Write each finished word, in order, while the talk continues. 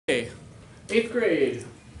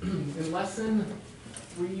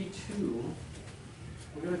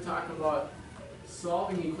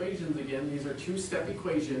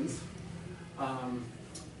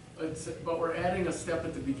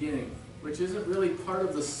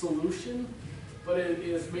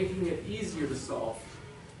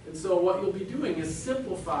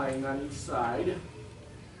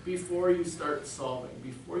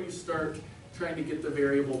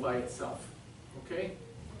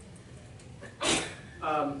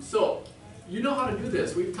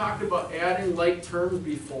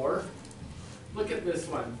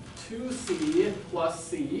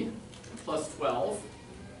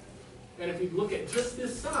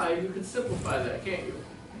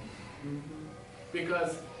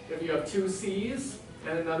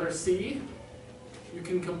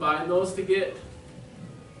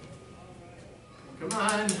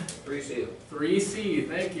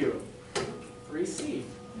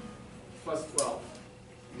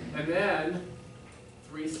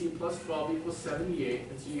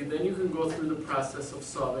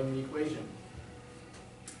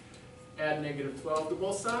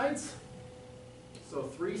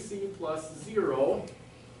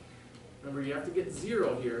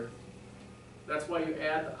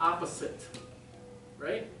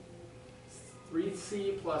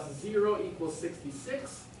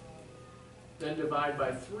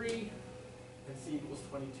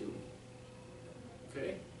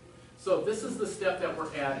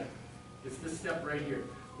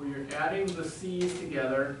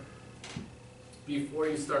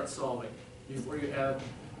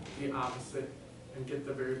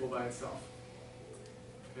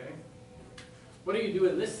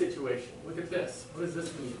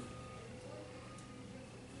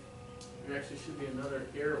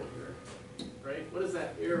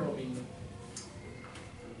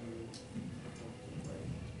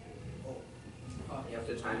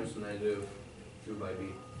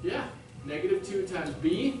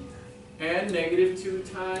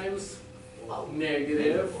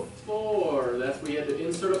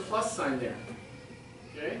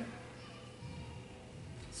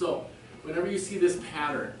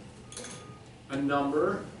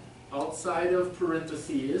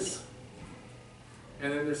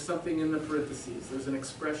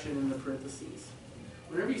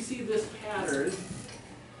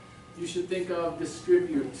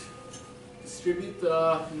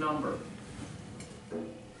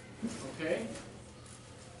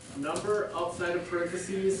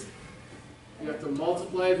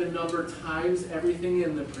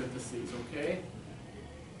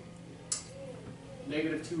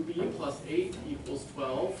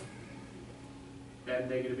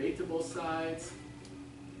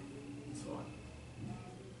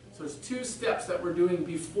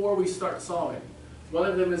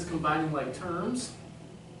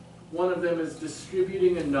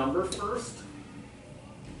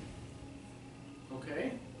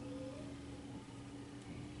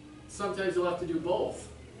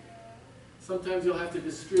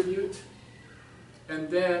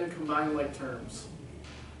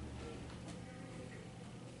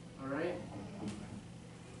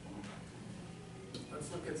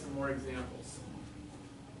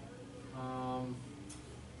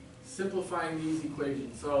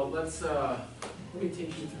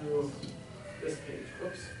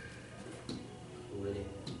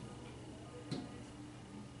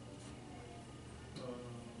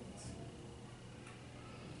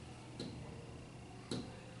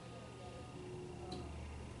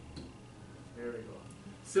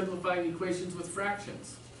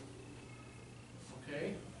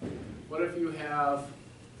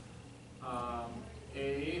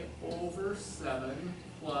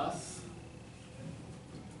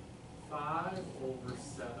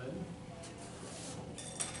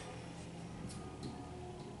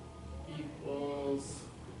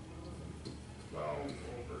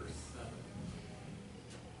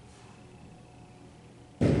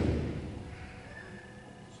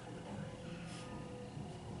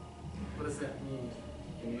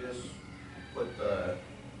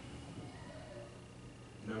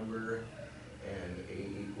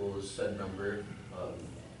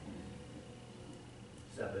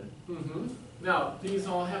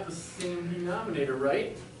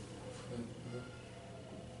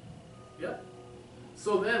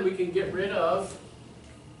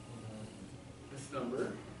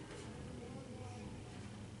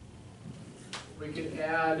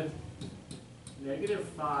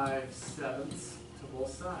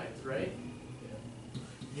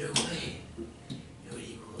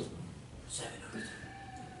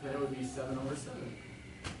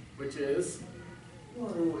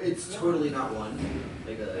No, it's totally not one.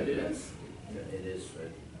 Like It is? Yeah, it is,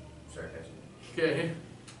 but sarcasm. Okay.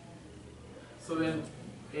 So then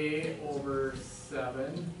a over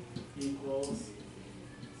 7 equals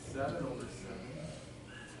 7 over 7.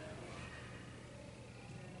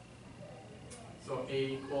 So a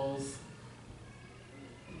equals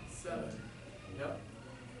 7. Yep.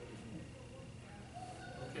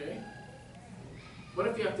 Okay. What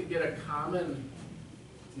if you have to get a common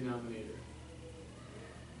denominator?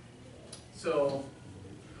 So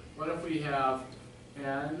what if we have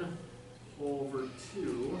n over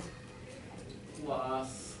 2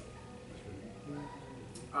 plus,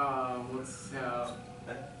 let's have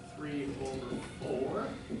 3 over 4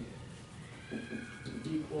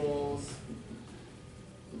 equals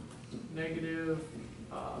negative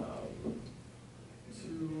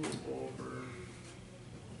 2 over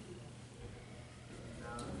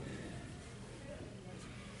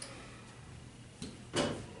 9.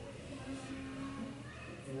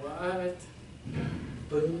 What?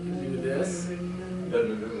 Do this.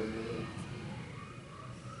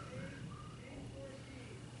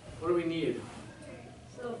 What do we need?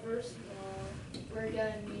 So first of all, we're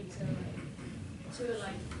gonna need to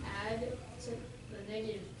add to the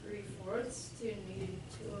negative 3/4 to negative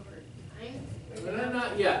 2 over 9. No,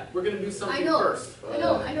 not yet. We're gonna do something first. I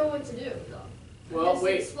know what to do though. Well, I'm just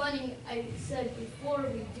wait. explaining. I said before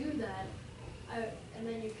we do that, and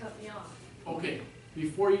then you cut me off. Okay,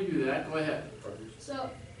 before you do that, go ahead.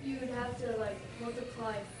 So you would have to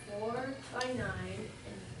multiply 4 by 9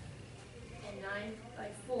 and 9 by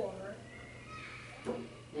 4.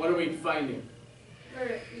 What are we finding? Or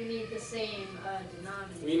you need the same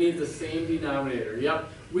denominator. We need the same denominator. Yep.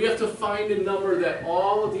 We have to find a number that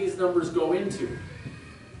all of these numbers go into.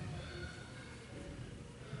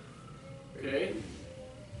 Okay?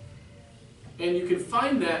 And you can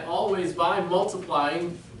find that always by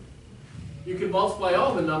multiplying. You can multiply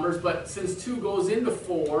all the numbers, but since 2 goes into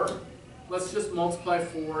 4, let's just multiply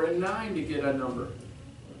 4 and 9 to get a number.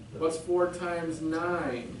 What's 4 times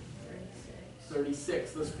 9?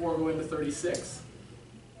 36. Does 4 go into 36?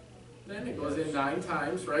 Then it goes in 9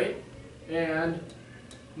 times, right? And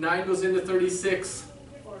 9 goes into 36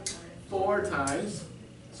 4 times. 4 times.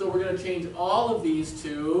 So we're going to change all of these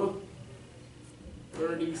to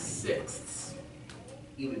 36ths.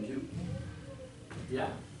 Even 2. Yeah.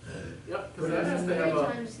 Yep, because that has to have 3 a...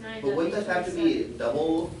 times 9 But wouldn't that have to be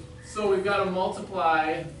double? So we've got to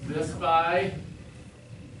multiply this by...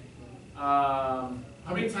 how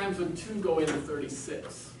many times would 2 go into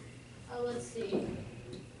 36? Let's see.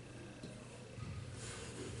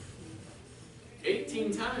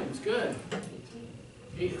 18 times, good.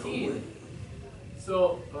 18.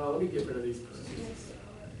 So, let me get rid of these parentheses.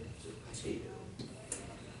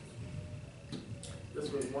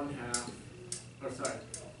 This was 1/2, or sorry,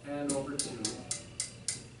 n over 2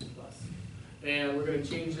 plus. And we're going to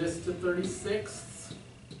change this to 36ths.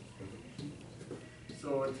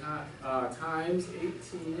 So times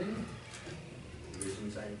 18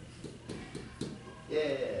 Reducing sign.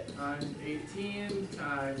 Yeah. times 18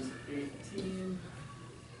 times 18.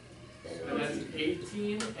 And that's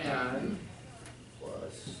 18n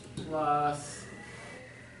plus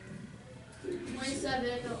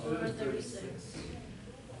 27 over 36.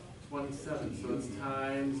 27, so it's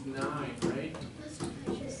times 9, right? That's what I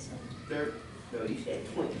just said. There. No, you said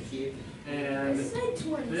 20. And I said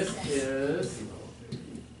 26. this is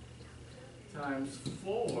times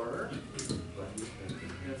 4, and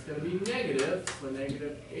it's going to be negative, so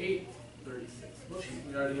negative 8/36. Whoops,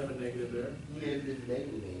 we already have a negative there. Yeah, if it's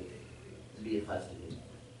negative 8. It'd be a positive 8.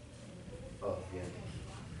 Oh, yeah.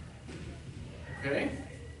 Okay?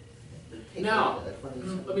 Take Now, that, that's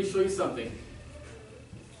funny. let me show you something.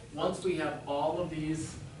 Once we have all of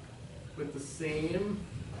these with the same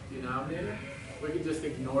denominator, we can just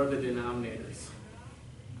ignore the denominators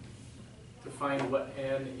to find what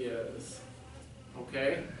n is.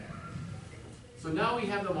 Okay? So now we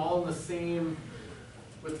have them all in the same,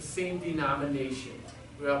 with the same denomination.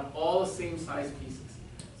 We have all the same size pieces.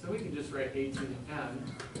 So we can just write 18n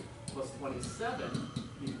plus 27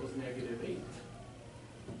 equals negative 8.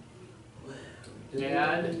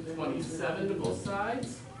 Add 27 to both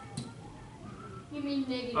sides. You mean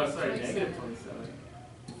negative Oh, sorry, 27. negative 27.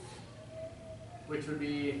 Which would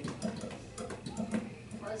be,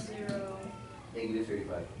 Plus 0. Negative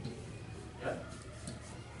 35. yep.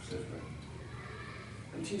 So smart.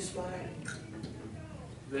 I'm too smart.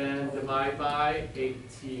 Then divide by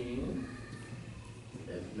 18.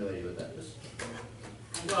 I have no idea what that is.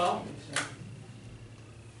 Well,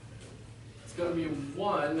 it's going to be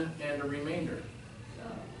 1 and a remainder.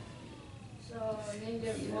 So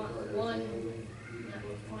negative 1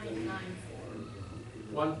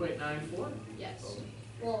 One point nine four. Yes.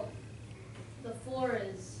 Well, the 4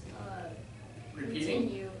 is, Repeating.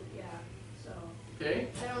 continue, yeah, so, Okay.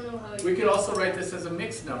 I don't know how you. We could also write this as a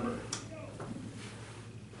mixed number.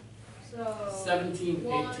 So. 17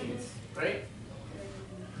 one 18ths, right? and-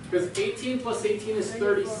 Because 18 plus 18 is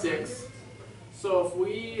 36. So if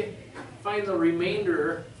we find the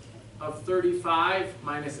remainder of 35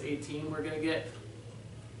 minus 18, we're going to get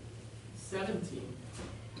 17.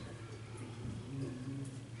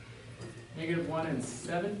 Negative 1 and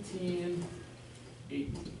 17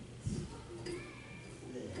 18.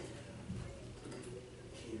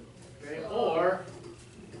 Okay, or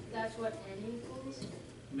That's what n equals,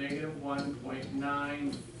 negative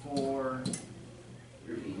 1.94.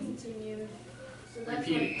 continue, so that's what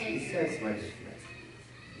Repeat. n equals. That's my.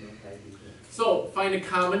 So find a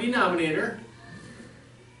common denominator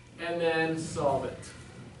and then solve it.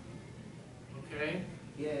 Okay?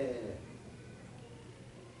 Yeah.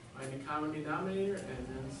 Find a common denominator and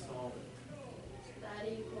then solve it. That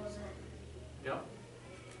equals n. Yep.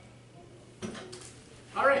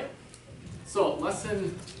 All right. So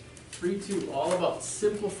lesson 3.2, all about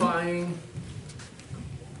simplifying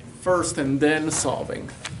first and then solving.